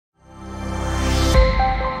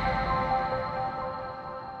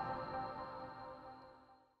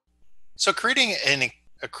So creating an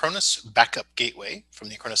Acronis backup gateway from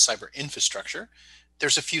the Acronis Cyber infrastructure,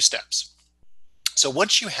 there's a few steps. So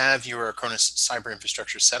once you have your Acronis Cyber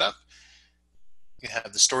infrastructure set up, you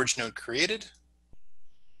have the storage node created,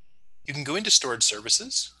 you can go into storage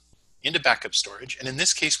services, into backup storage, and in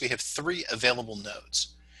this case we have 3 available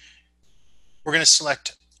nodes. We're going to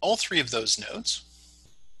select all 3 of those nodes,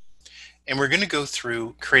 and we're going to go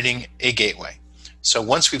through creating a gateway. So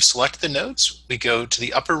once we've selected the nodes, we go to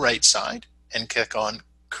the upper right side and click on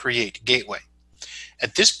Create Gateway.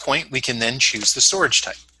 At this point, we can then choose the storage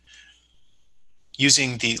type.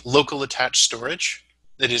 Using the local attached storage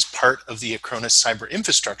that is part of the Acronis Cyber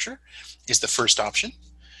infrastructure is the first option.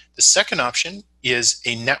 The second option is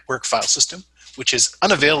a network file system, which is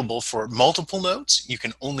unavailable for multiple nodes. You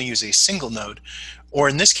can only use a single node, or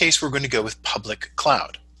in this case, we're going to go with public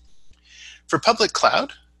cloud. For public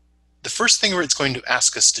cloud, the first thing it's going to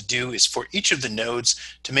ask us to do is for each of the nodes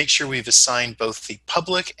to make sure we've assigned both the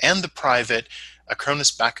public and the private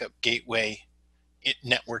Acronis Backup Gateway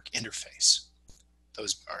network interface.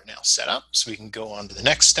 Those are now set up, so we can go on to the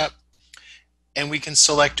next step, and we can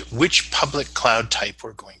select which public cloud type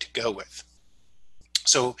we're going to go with.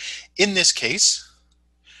 So in this case,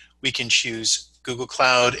 we can choose Google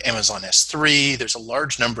Cloud, Amazon S3. There's a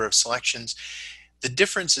large number of selections. The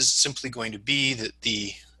difference is simply going to be that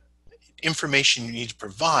the information you need to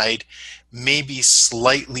provide may be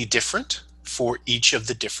slightly different for each of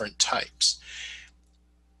the different types.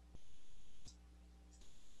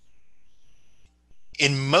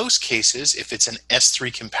 In most cases, if it's an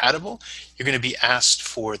S3 compatible, you're going to be asked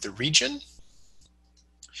for the region,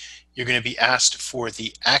 you're going to be asked for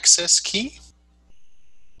the access key,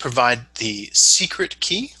 provide the secret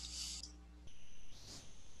key,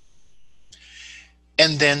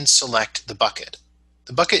 and then select the bucket.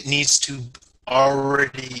 The bucket needs to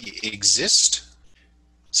already exist.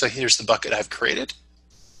 So here's the bucket I've created.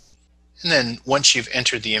 And then once you've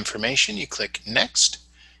entered the information, you click Next,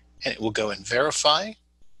 and it will go and verify.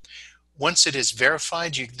 Once it is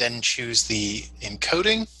verified, you then choose the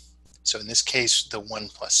encoding. So in this case, the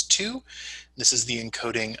 1+2. This is the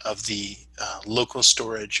encoding of the local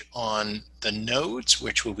storage on the nodes,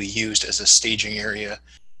 which will be used as a staging area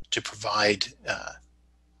to provide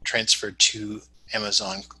transfer to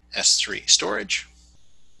Amazon S3 storage.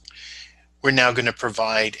 We're now going to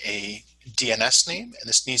provide a DNS name, and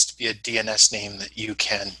this needs to be a DNS name that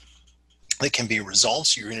can be resolved.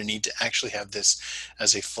 So you're going to need to actually have this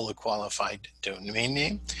as a fully qualified domain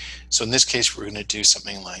name. So in this case, we're going to do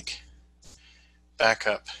something like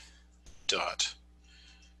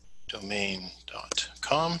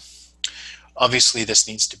backup.domain.com. Obviously, this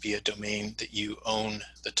needs to be a domain that you own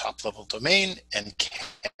the top level domain and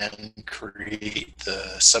can create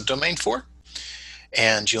the subdomain for.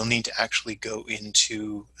 And you'll need to actually go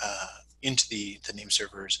into the name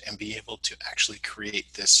servers and be able to actually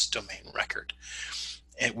create this domain record.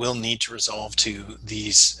 It will need to resolve to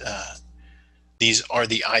these are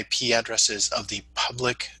the IP addresses of the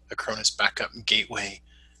public Acronis Backup Gateway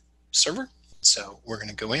server. So we're going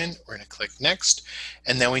to go in, we're going to click Next,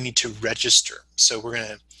 and then we need to register. So we're going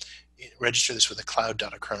to register this with a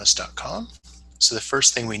cloud.acronis.com. So the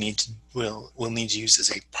first thing we'll need to use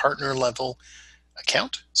is a partner level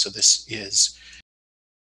account. So this is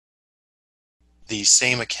the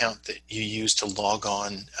same account that you use to log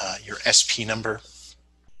on your SP number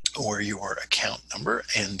or your account number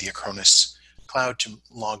in the Acronis Cloud to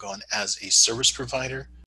log on as a service provider.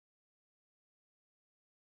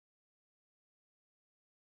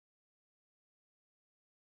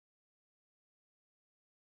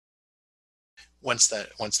 Once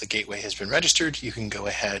the gateway has been registered, you can go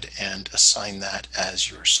ahead and assign that as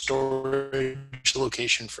your storage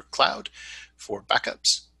location for cloud for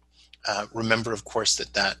backups. Remember, of course,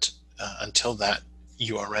 that until that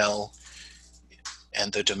URL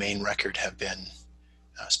and the domain record have been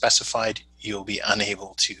specified, you'll be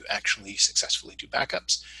unable to actually successfully do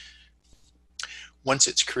backups. Once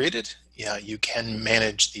it's created, you can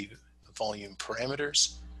manage the volume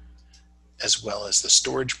parameters as well as the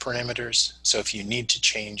storage parameters. So if you need to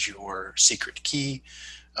change your secret key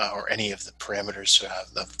or any of the parameters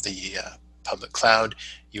of the public cloud,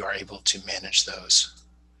 you are able to manage those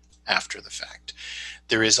after the fact.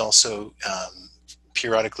 There is also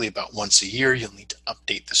periodically, about once a year, you'll need to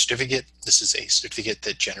update the certificate. This is a certificate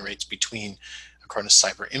that generates between Acronis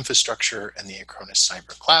Cyber Infrastructure and the Acronis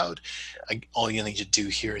Cyber Cloud. All you'll need to do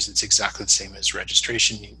here is it's exactly the same as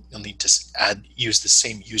registration. You'll need to use the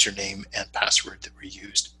same username and password that were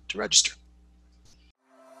used to register.